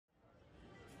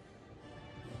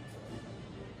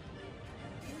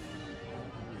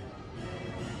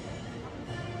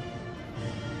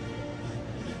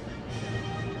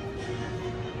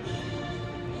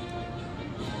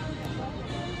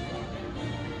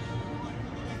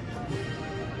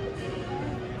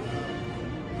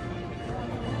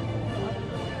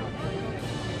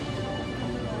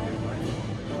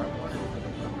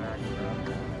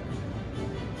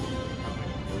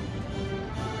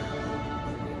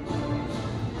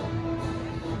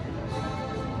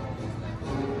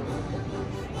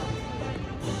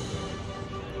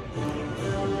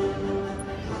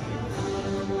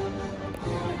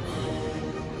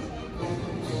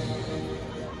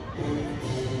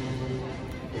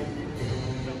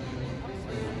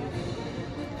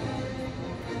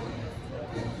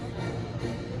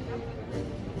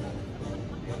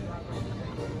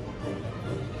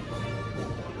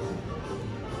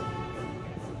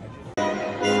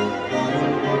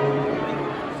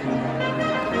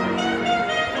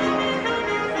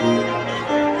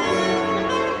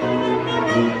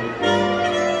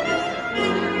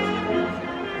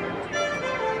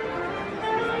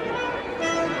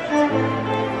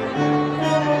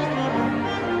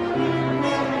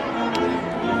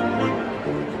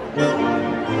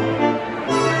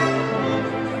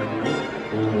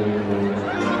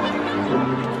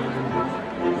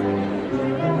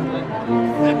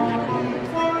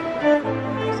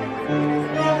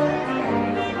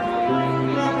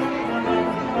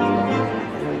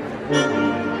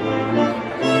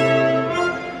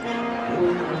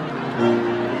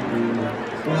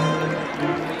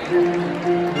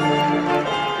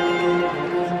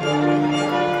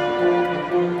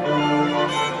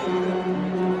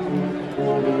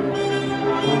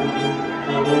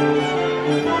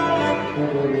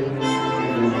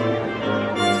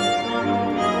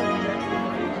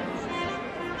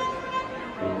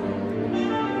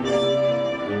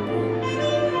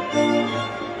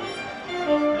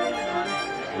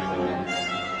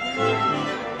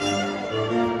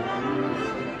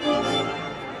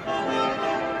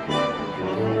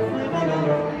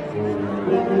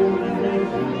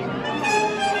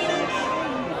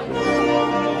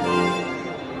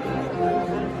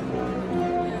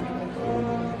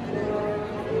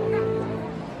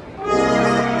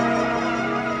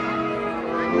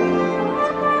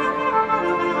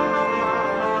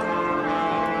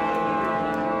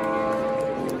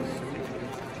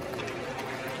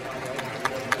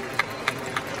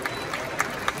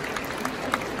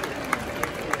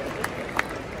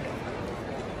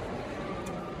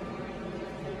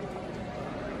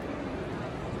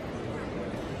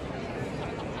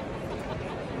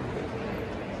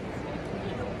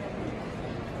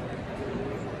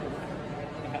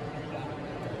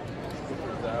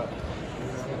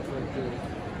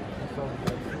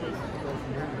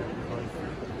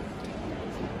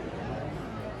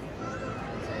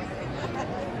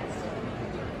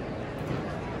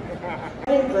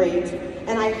great,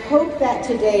 and I hope that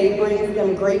today brings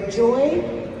them great joy,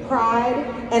 pride,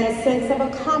 and a sense of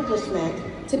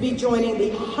accomplishment to be joining the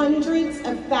hundreds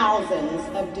of thousands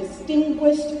of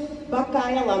distinguished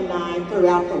Buckeye alumni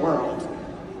throughout the world.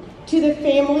 To the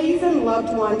families and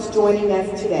loved ones joining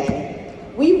us today,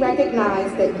 we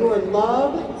recognize that your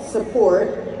love,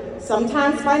 support,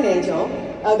 sometimes financial,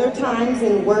 other times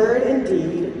in word and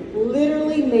deed,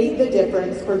 literally made the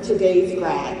difference for today's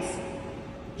grads.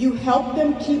 You helped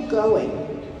them keep going.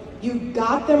 You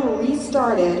got them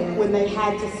restarted when they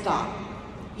had to stop.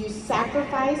 You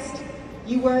sacrificed.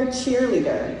 You were a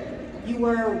cheerleader. You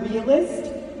were a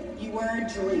realist. You were a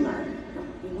dreamer.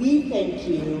 We thank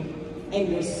you, and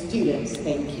your students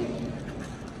thank you.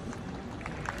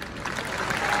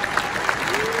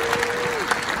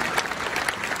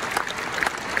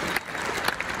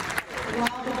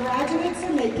 While the graduates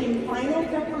are making final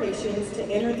preparations to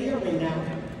enter the arena,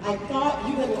 I thought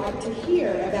you would like to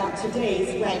hear about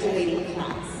today's graduating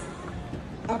class.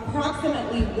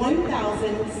 Approximately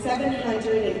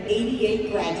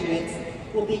 1,788 graduates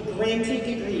will be granted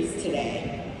degrees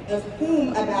today, of whom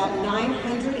about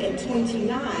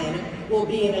 929 will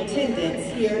be in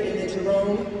attendance here in the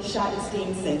Jerome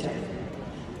Schottenstein Center.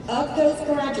 Of those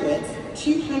graduates,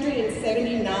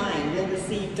 279 will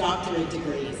receive doctorate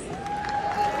degrees.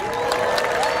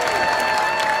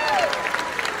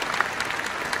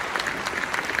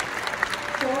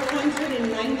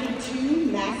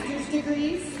 492 master's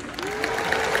degrees,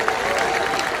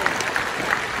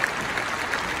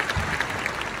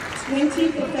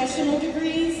 20 professional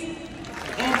degrees,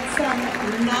 and some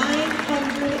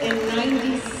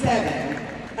 997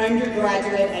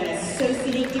 undergraduate and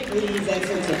associate degrees and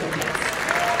certificates.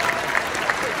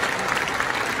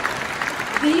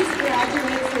 These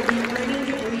graduates will be earning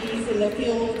degrees in the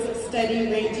fields of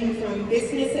study ranging from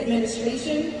business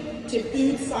administration to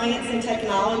food science and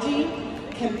technology,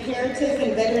 comparative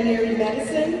and veterinary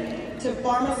medicine, to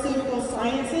pharmaceutical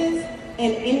sciences,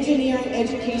 and engineering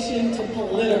education to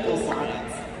political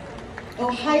science.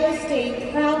 Ohio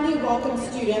State proudly welcomes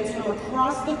students from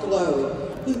across the globe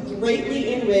who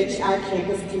greatly enrich our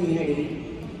campus community.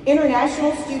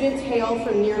 International students hail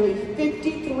from nearly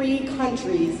 53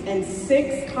 countries and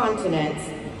 6 continents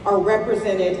are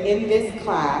represented in this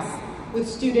class, with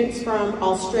students from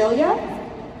Australia,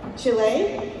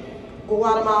 Chile,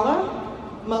 Guatemala,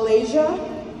 Malaysia,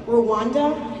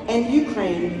 Rwanda, and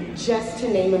Ukraine, just to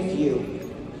name a few.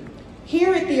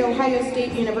 Here at The Ohio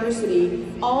State University,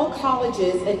 all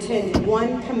colleges attend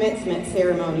one commencement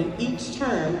ceremony each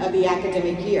term of the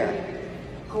academic year.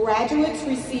 Graduates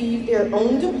receive their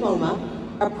own diploma,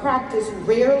 a practice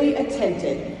rarely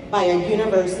attempted by a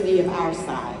university of our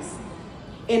size.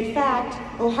 In fact,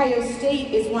 Ohio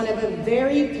State is one of a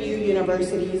very few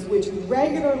universities which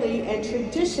regularly and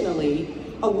traditionally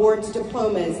awards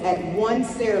diplomas at one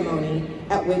ceremony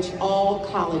at which all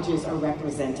colleges are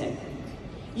represented.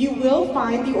 You will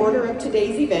find the order of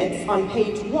today's events on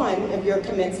page 1 of your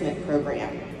commencement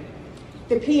program.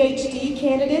 The PhD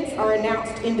candidates are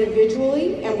announced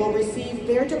individually and will receive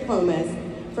their diplomas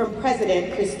from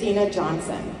President Christina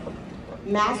Johnson.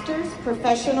 Master's,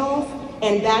 professionals,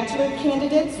 and bachelor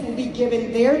candidates will be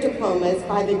given their diplomas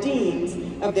by the deans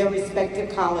of their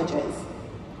respective colleges.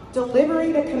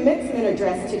 Delivering the commencement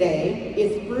address today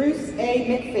is Bruce A.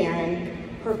 McFerrin,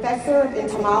 Professor of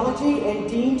Entomology and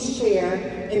Dean's Chair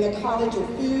in the College of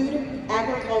Food,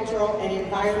 Agricultural, and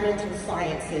Environmental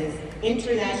Sciences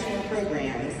International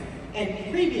Programs, and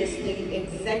previously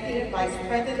Executive Vice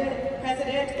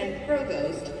President and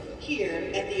Provost here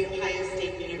at The Ohio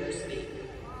State University.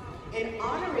 An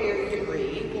honorary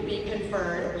degree will be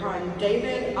conferred upon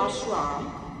David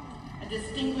Ashram.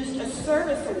 Distinguished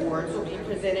Service Awards will be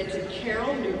presented to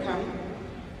Carol Newcomb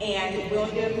and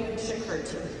William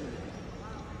Shakurti.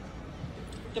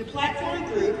 The platform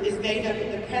group is made up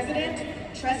of the president,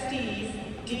 trustees,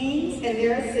 deans and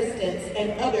their assistants,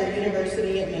 and other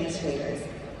university administrators.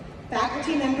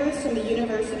 Faculty members from the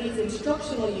university's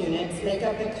instructional units make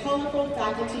up the colorful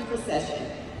faculty procession.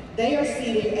 They are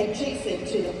seated adjacent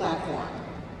to the platform.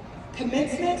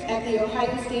 Commencement at The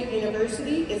Ohio State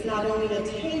University is not only a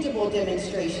tangible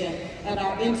demonstration of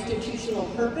our institutional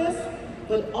purpose,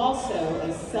 but also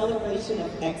a celebration of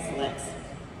excellence.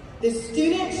 The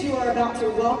students you are about to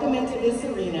welcome into this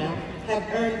arena have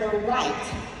earned the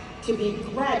right to be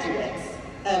graduates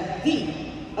of The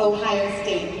Ohio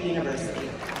State University.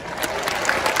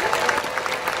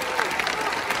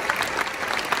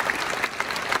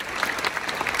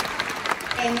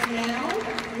 And now,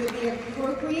 with the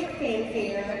appropriate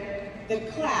fanfare, the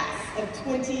class of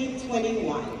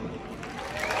 2021.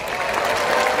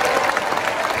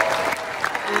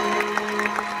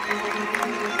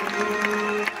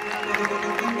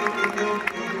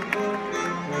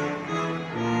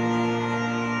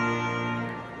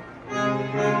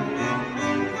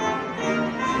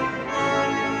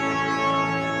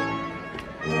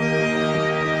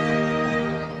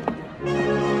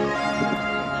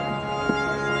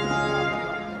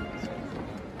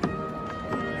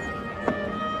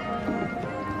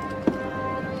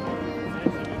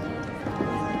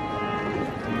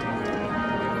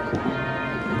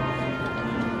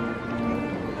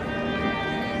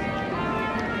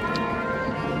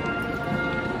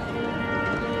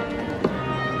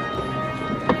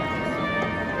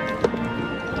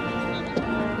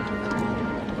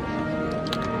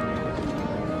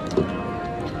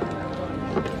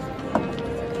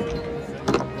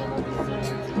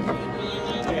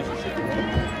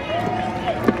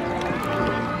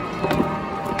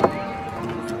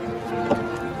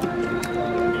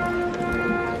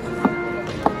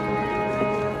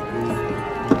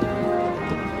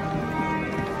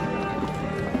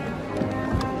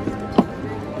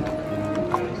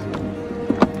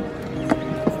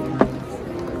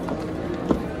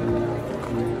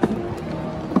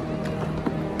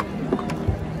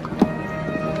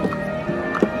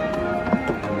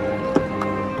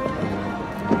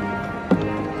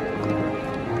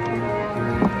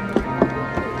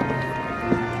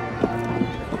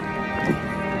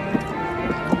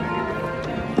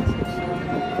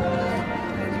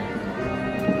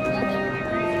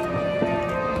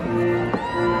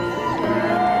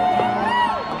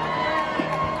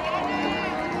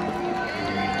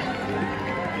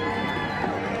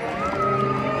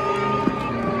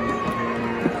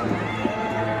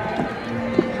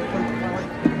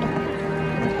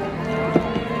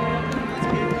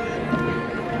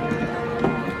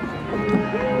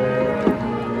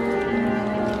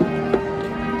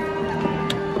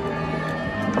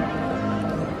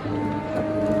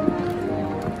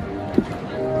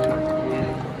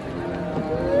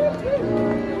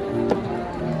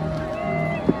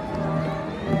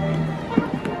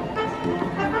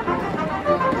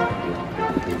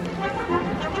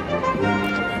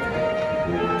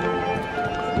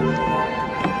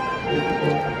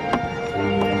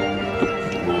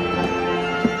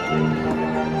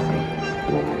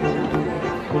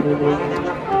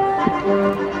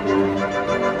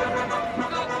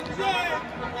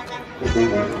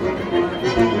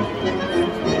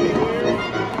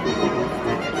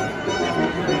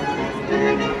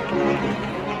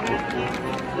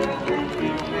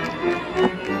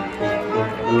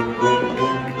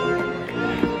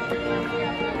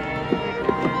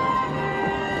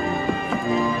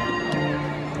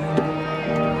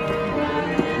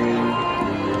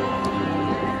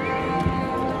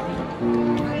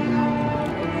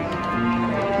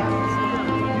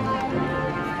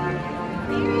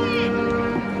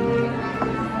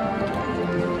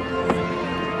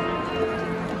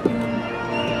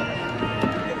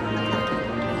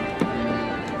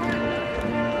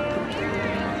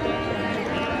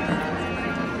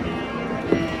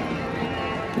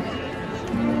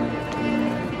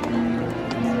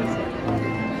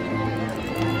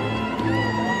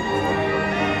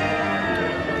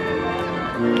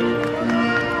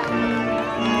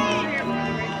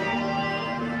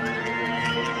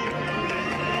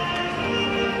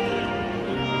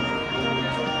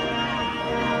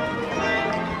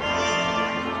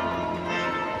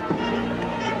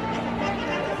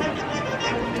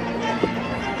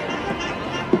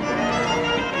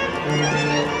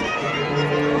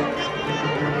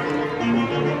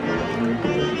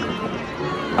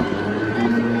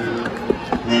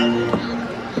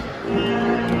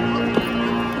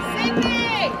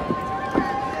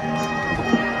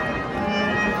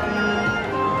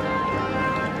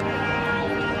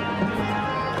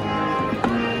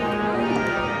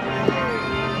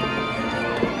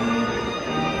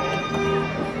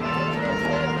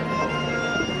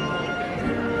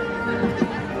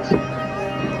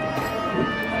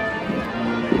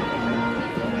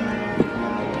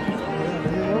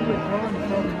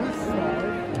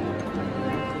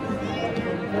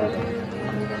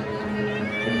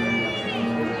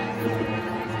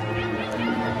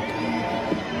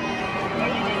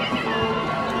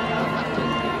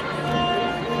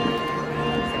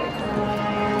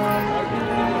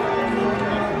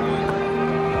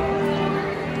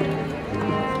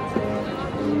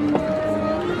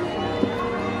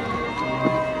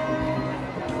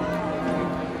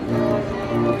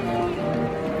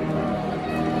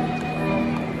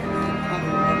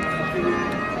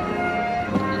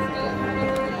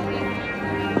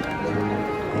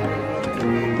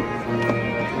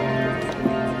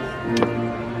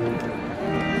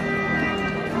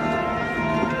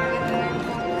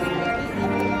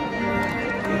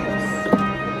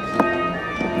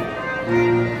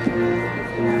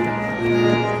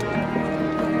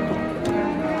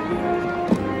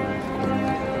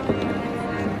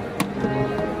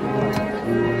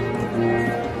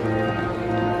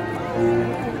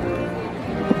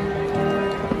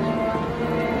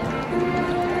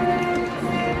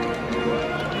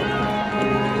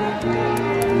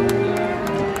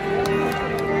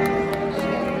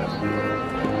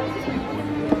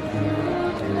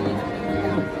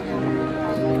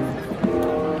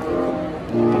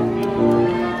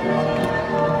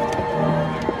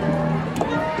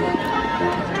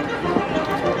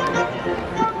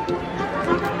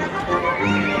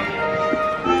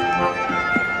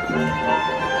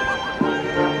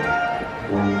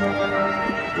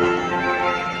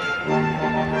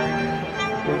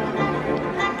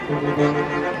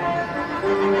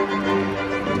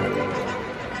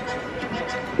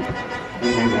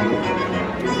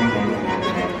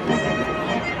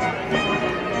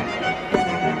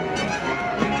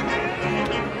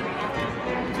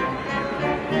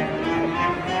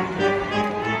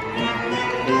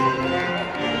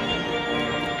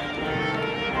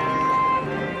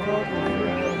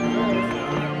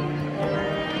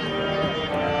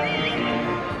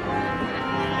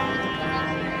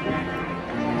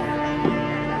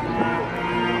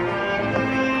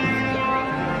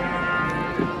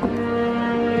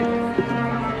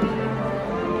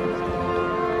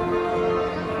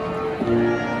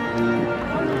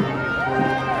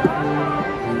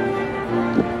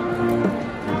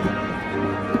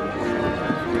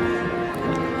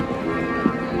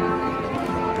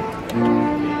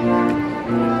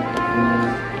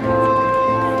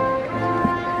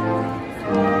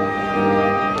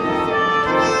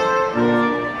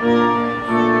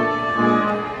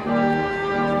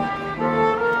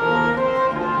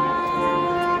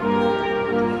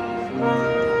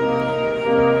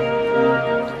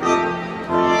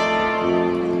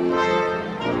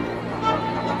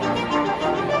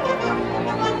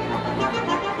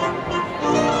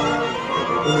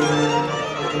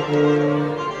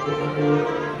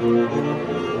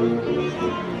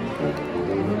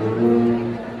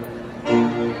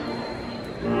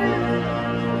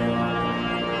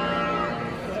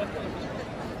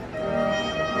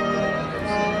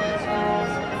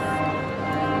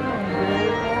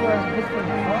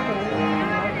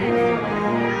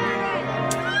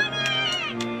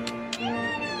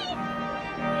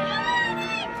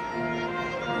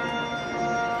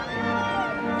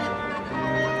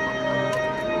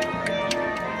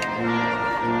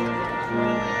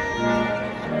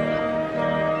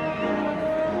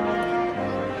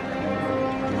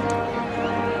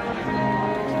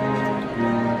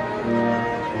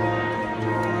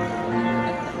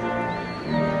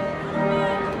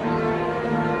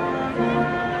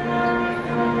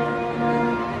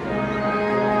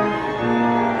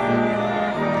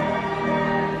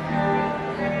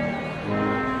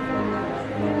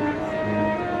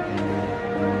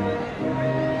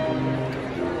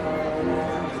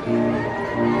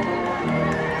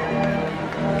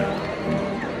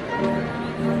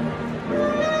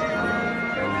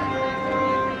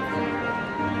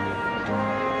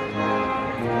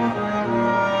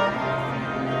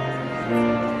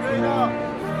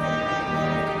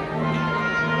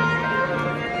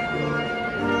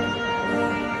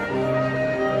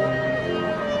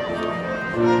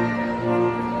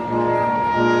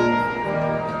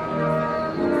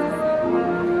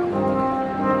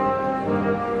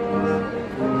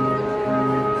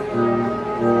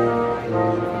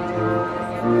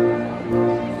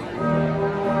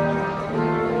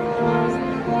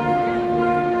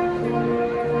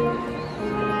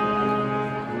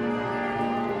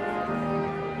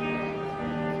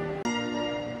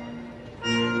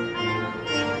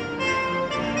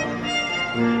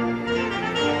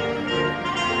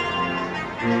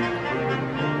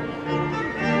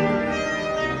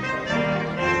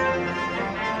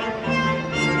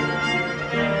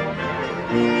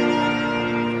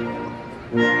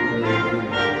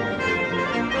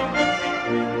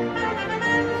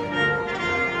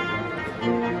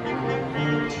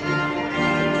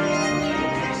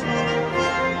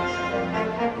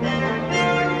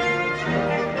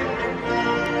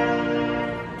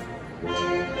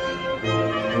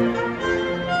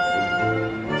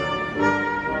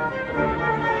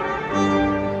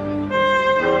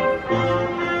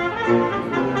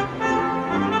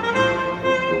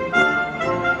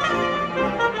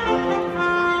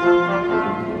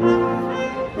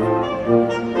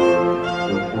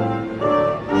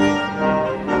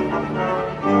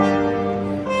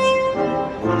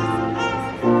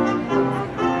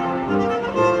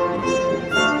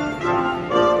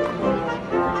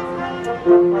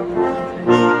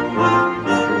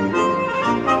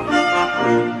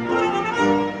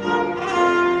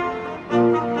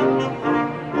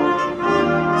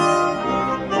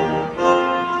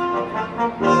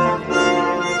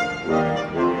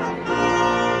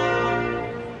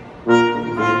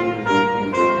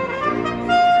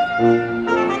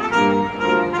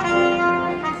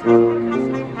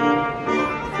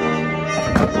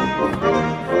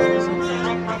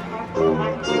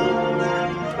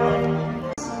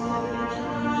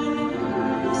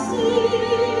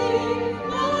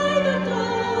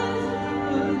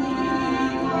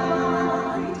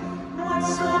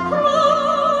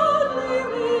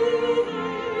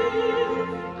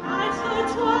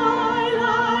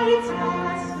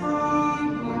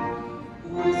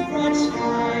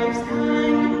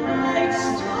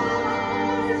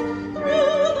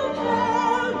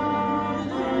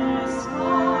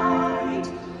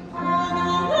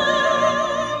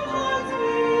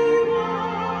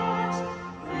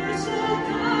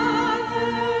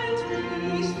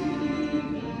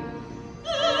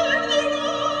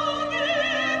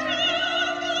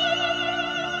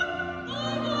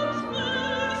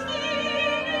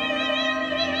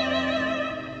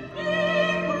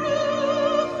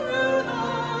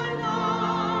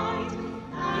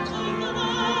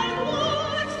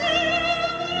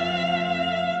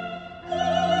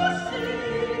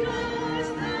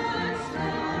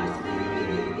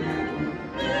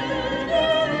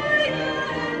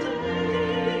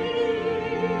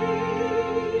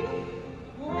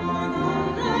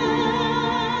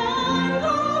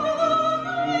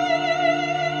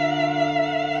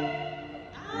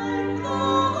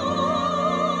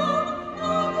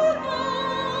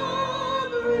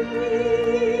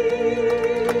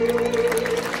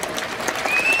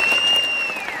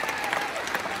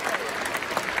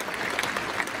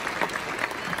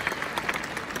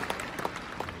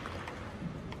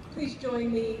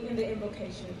 join me in the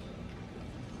invocation.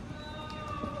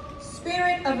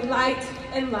 Spirit of light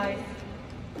and life,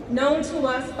 known to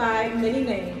us by many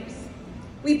names,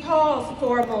 we pause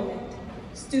for a moment.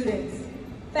 Students,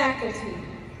 faculty,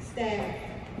 staff,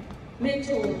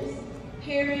 mentors,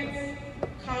 parents,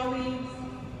 colleagues,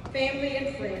 family,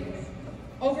 and friends,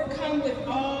 overcome with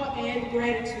awe and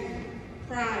gratitude,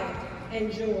 pride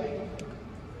and joy.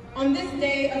 On this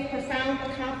day of profound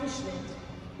accomplishment,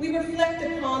 we reflect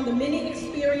upon the many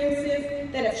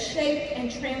experiences that have shaped and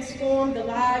transformed the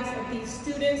lives of these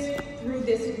students through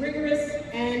this rigorous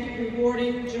and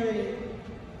rewarding journey.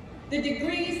 The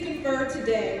degrees conferred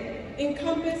today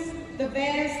encompass the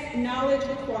vast knowledge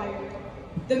acquired,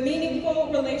 the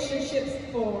meaningful relationships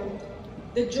formed,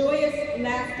 the joyous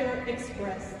laughter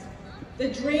expressed, the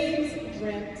dreams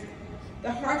dreamt,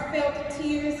 the heartfelt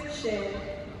tears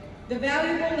shed, the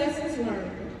valuable lessons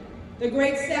learned, the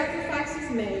great sacrifices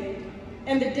made,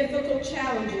 and the difficult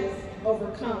challenges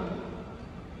overcome.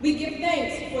 We give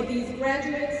thanks for these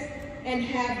graduates and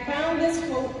have boundless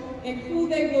hope in who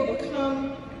they will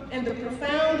become and the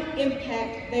profound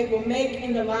impact they will make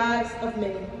in the lives of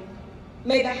many.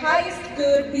 May the highest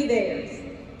good be theirs,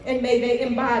 and may they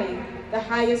embody the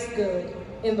highest good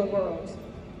in the world.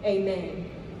 Amen.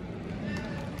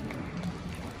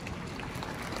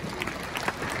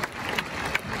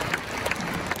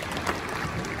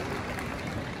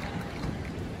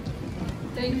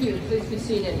 Thank you. Please be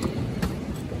seated.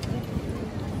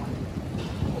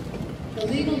 The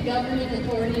legal governing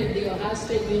authority of The Ohio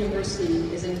State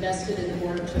University is invested in the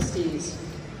Board of Trustees.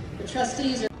 The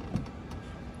trustees are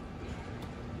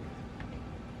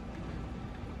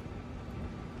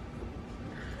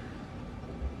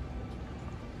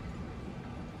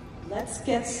Let's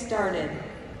get started.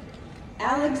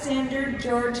 Alexander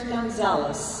George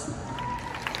Gonzalez.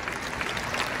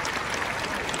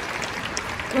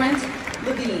 Brent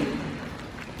Levine.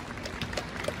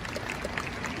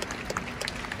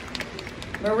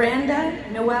 Miranda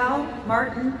Noel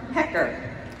Martin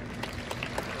Hecker.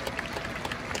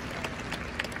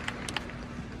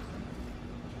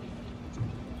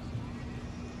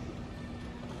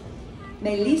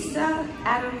 Melissa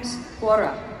Adams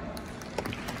Cora.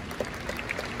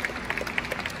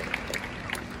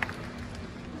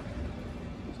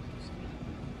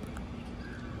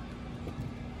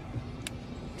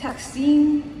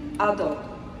 Taksim Ado.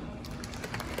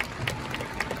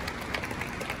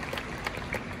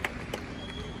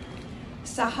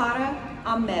 Sahara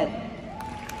Ahmed.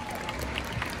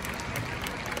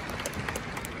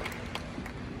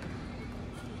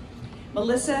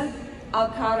 Melissa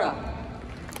Alcara.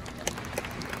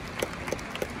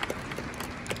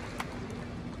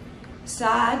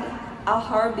 Saad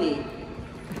Al-Harbi.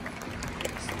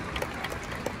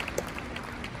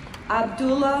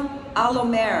 Abdullah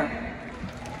Al-Omer.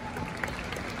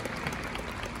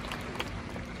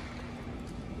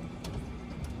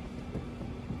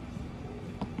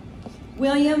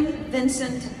 William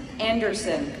Vincent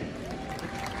Anderson.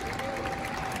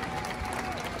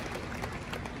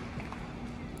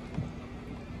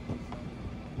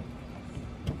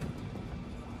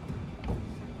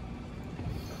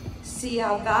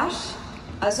 Siavash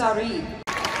Azari.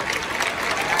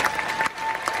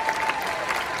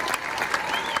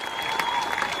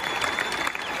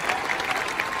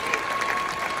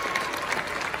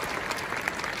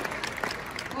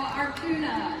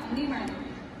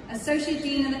 Associate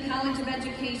Dean of the College of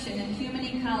Education in Human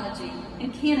Ecology,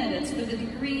 and candidates for the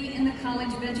degree in the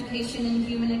College of Education in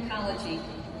Human Ecology,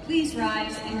 please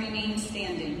rise and remain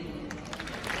standing.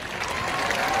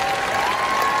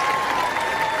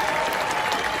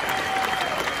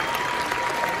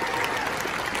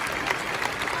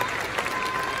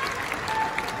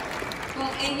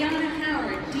 Ayana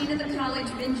Howard, Dean of the College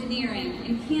of Engineering,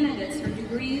 and candidates for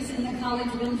degrees in the College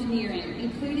of Engineering,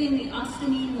 including the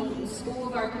Austin E. Moulton School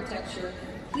of Architecture,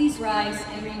 please rise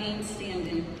and remain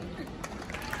standing.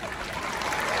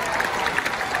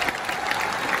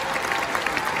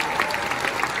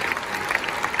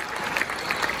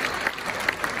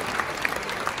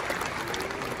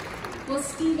 Will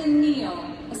Stephen Neal,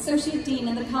 Associate Dean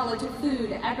in the College of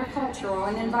Food, Agricultural,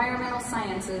 and Environmental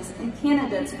Sciences, and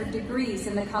candidates for degrees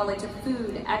in the College of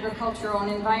Food, Agricultural,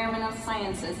 and Environmental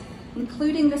Sciences,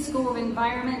 including the School of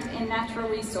Environment and Natural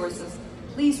Resources,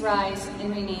 please rise and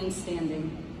remain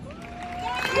standing.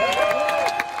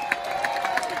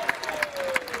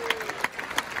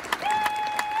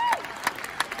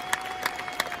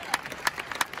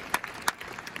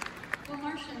 Will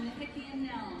Marcia Nahikian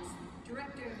Nelms,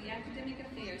 Director of the Academic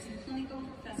Affairs and Clinical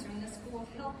Professor in the School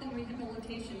of Health and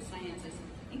Rehabilitation Sciences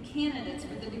and candidates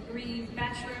for the degree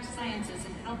Bachelor of Sciences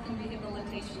in Health and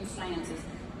Rehabilitation Sciences.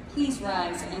 Please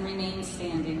rise and remain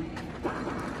standing.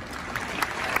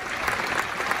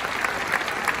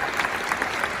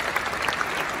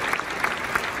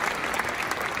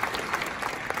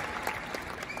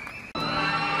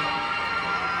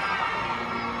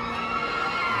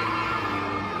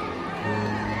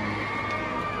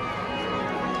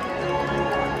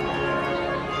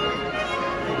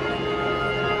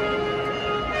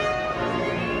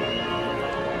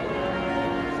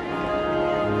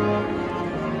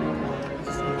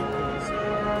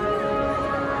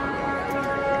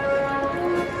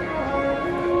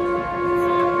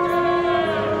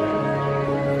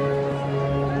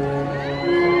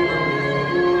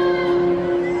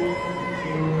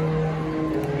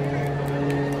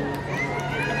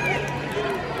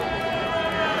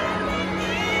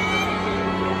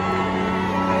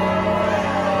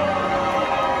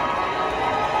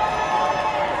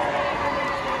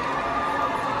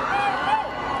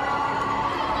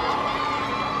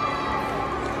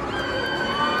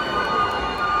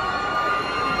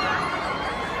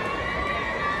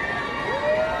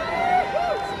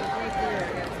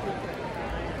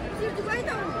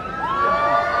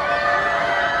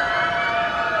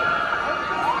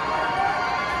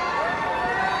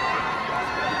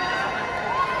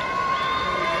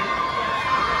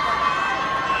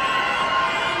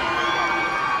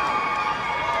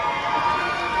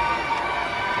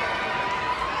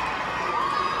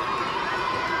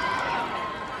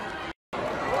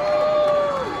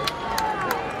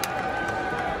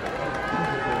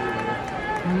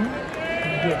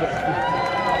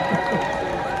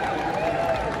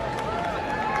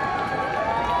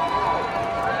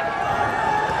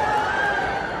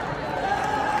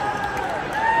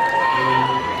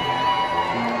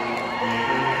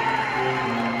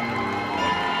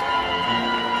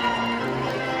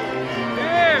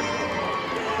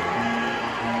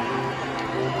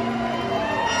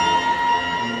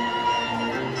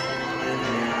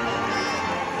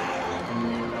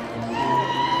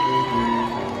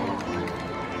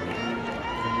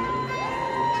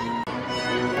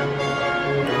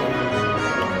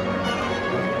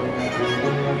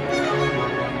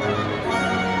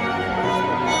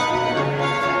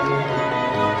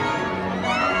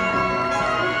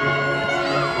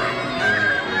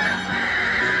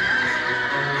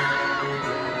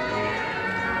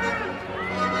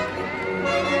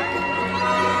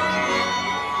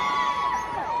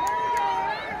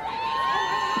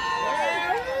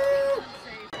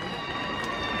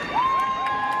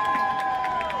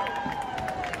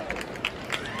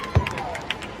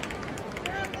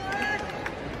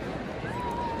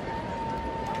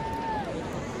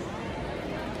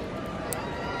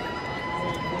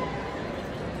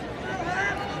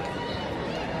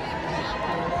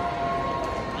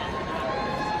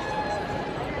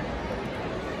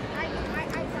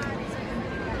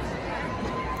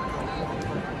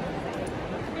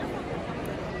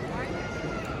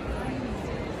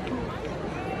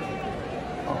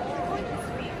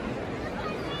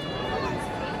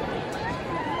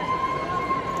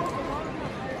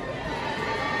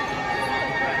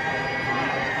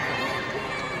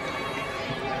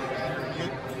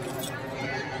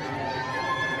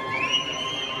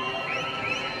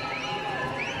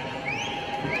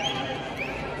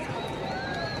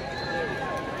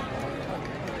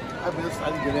 I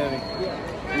didn't get any.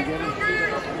 You get it?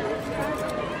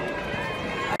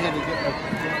 I had to get my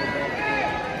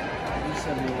back. You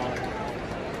sent me one.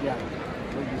 Yeah.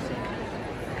 What did you send me?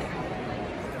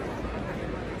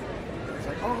 It's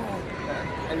like, oh,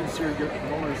 I didn't see her get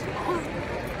molars.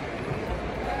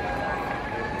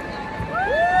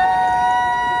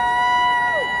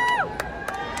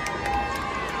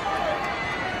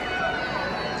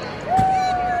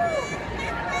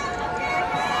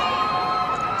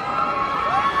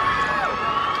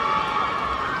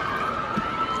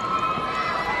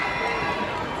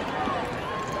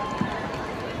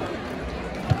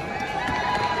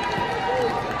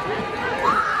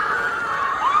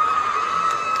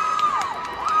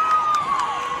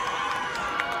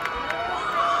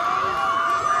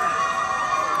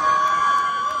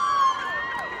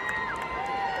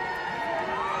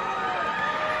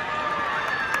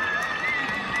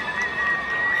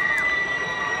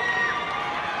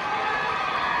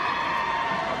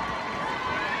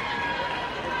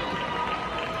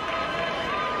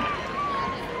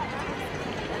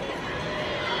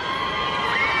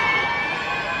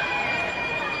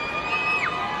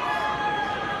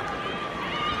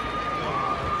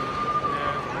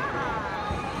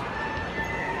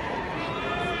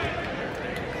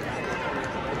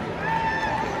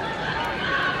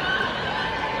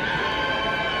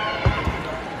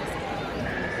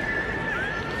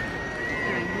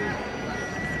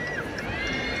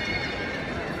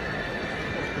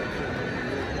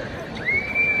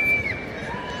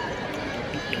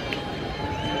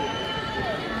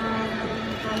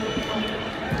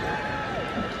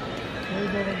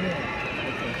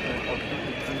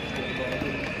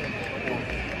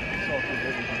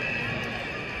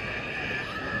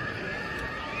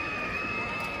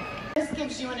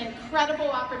 gives you an incredible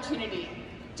opportunity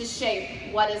to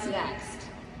shape what is next.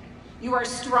 You are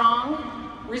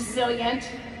strong, resilient,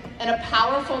 and a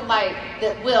powerful light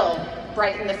that will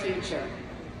brighten the future.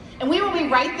 And we will be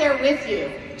right there with you,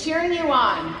 cheering you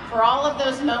on for all of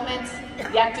those moments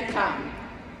yet to come.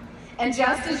 And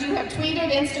just as you have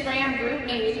tweeted, Instagram,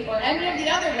 GroupMe, or any of the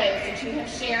other ways that you have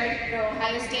shared your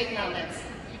Ohio State moments,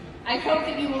 I hope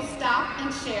that you will stop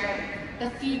and share the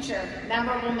future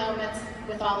memorable moments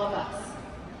with all of us.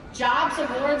 Jobs,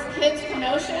 awards, kids,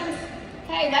 promotions,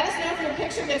 hey, let us know if your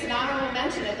picture gets an honorable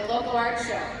mention at the local art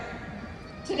show.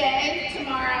 Today,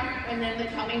 tomorrow, and in the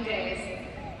coming days,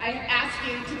 I ask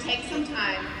you to take some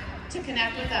time to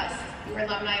connect with us, your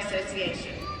Alumni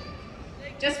Association.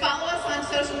 Just follow us on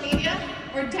social media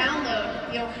or download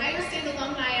the Ohio State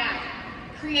Alumni app,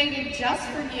 created just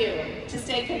for you to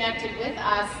stay connected with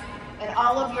us and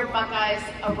all of your Buckeyes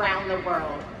around the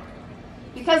world.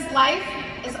 Because life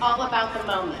is all about the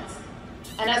moments.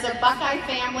 And as a Buckeye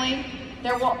family,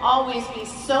 there will always be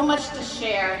so much to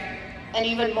share and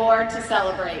even more to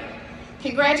celebrate.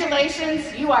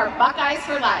 Congratulations, you are Buckeyes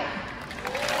for life.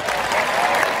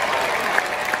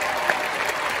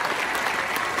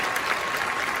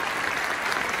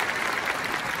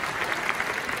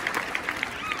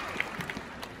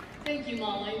 Thank you,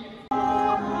 Molly.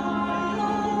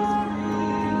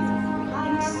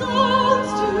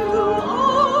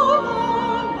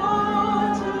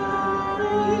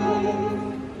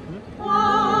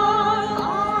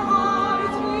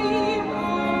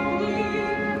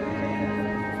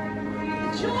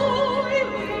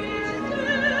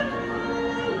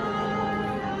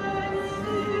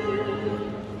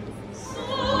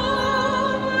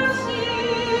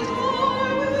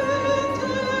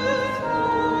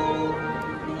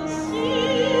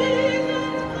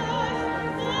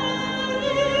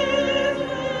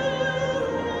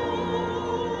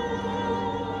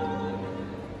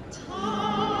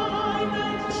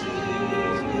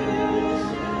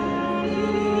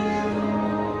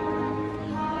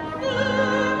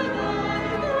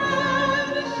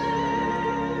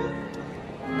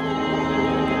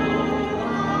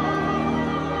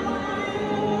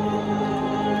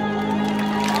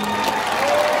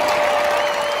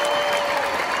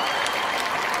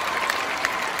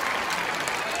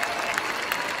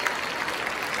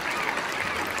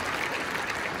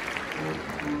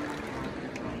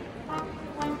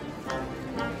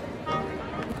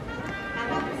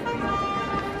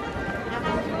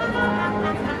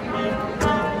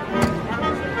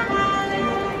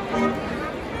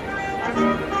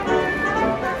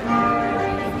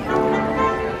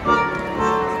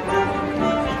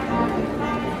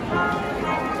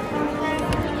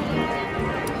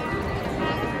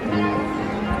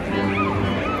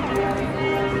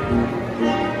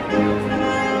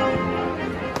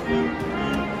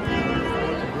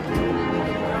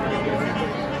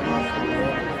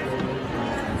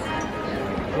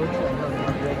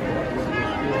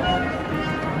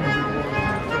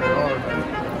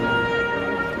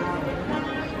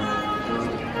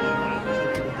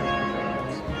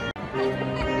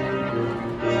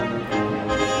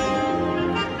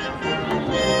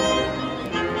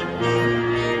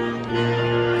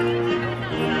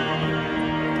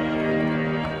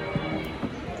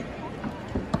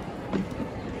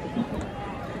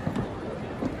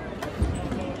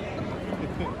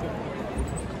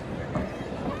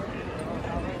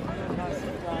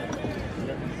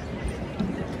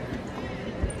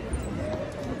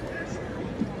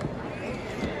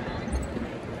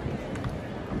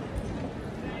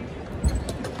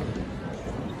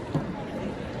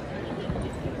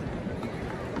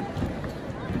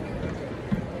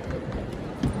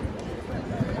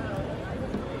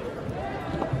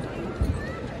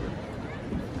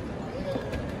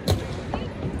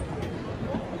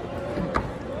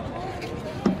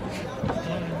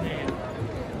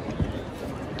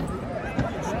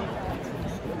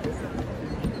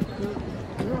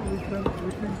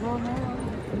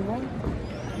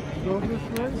 Go this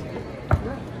way?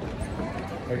 Yeah.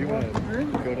 Or do you want to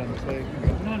go down this way?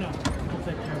 No, no. I'll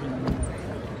take care of it.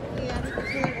 Yeah,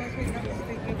 because once we have to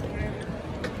speak it forever.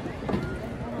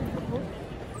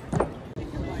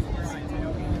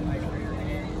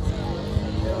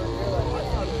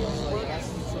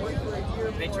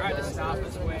 They tried to stop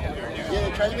us way up there. Yeah,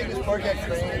 they tried to make this park at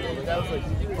train, but that was like,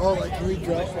 oh, like, can we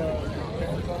drop